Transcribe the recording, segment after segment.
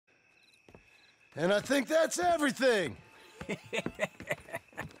And I think that's everything.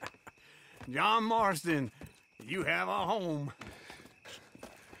 John Marston, you have a home.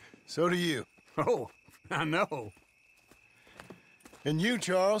 So do you. Oh, I know. And you,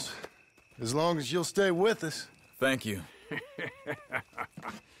 Charles. As long as you'll stay with us. Thank you.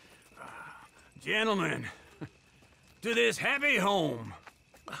 Gentlemen, to this happy home.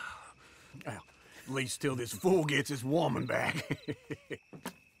 Well, at least till this fool gets his woman back.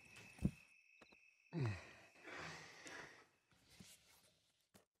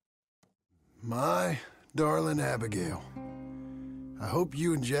 My darling Abigail, I hope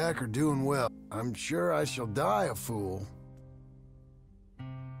you and Jack are doing well. I'm sure I shall die a fool,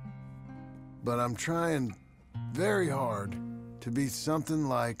 but I'm trying very hard to be something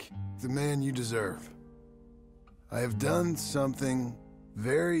like the man you deserve. I have done something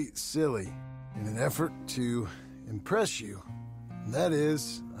very silly in an effort to impress you, and that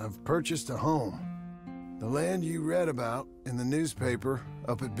is, I've purchased a home. The land you read about in the newspaper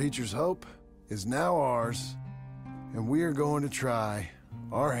up at Beecher's Hope is now ours, and we are going to try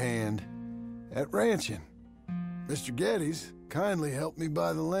our hand at ranching. Mr. Geddes kindly helped me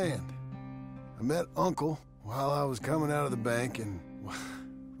buy the land. I met Uncle while I was coming out of the bank, and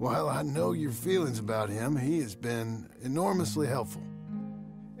while I know your feelings about him, he has been enormously helpful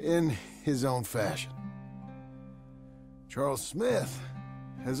in his own fashion. Charles Smith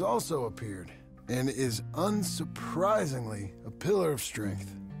has also appeared and is unsurprisingly a pillar of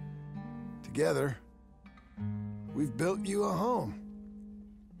strength. Together, we've built you a home.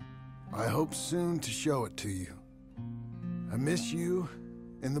 I hope soon to show it to you. I miss you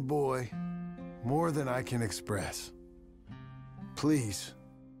and the boy more than I can express. Please,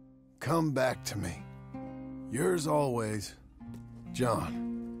 come back to me. Yours always, John.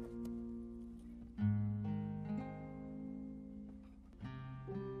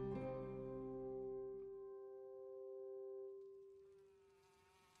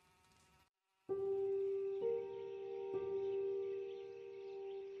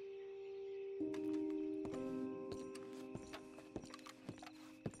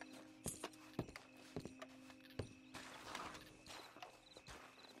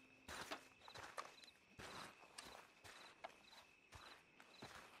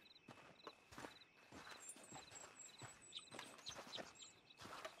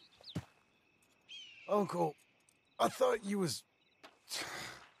 Uncle, I thought you was...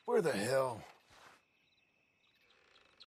 Where the hell?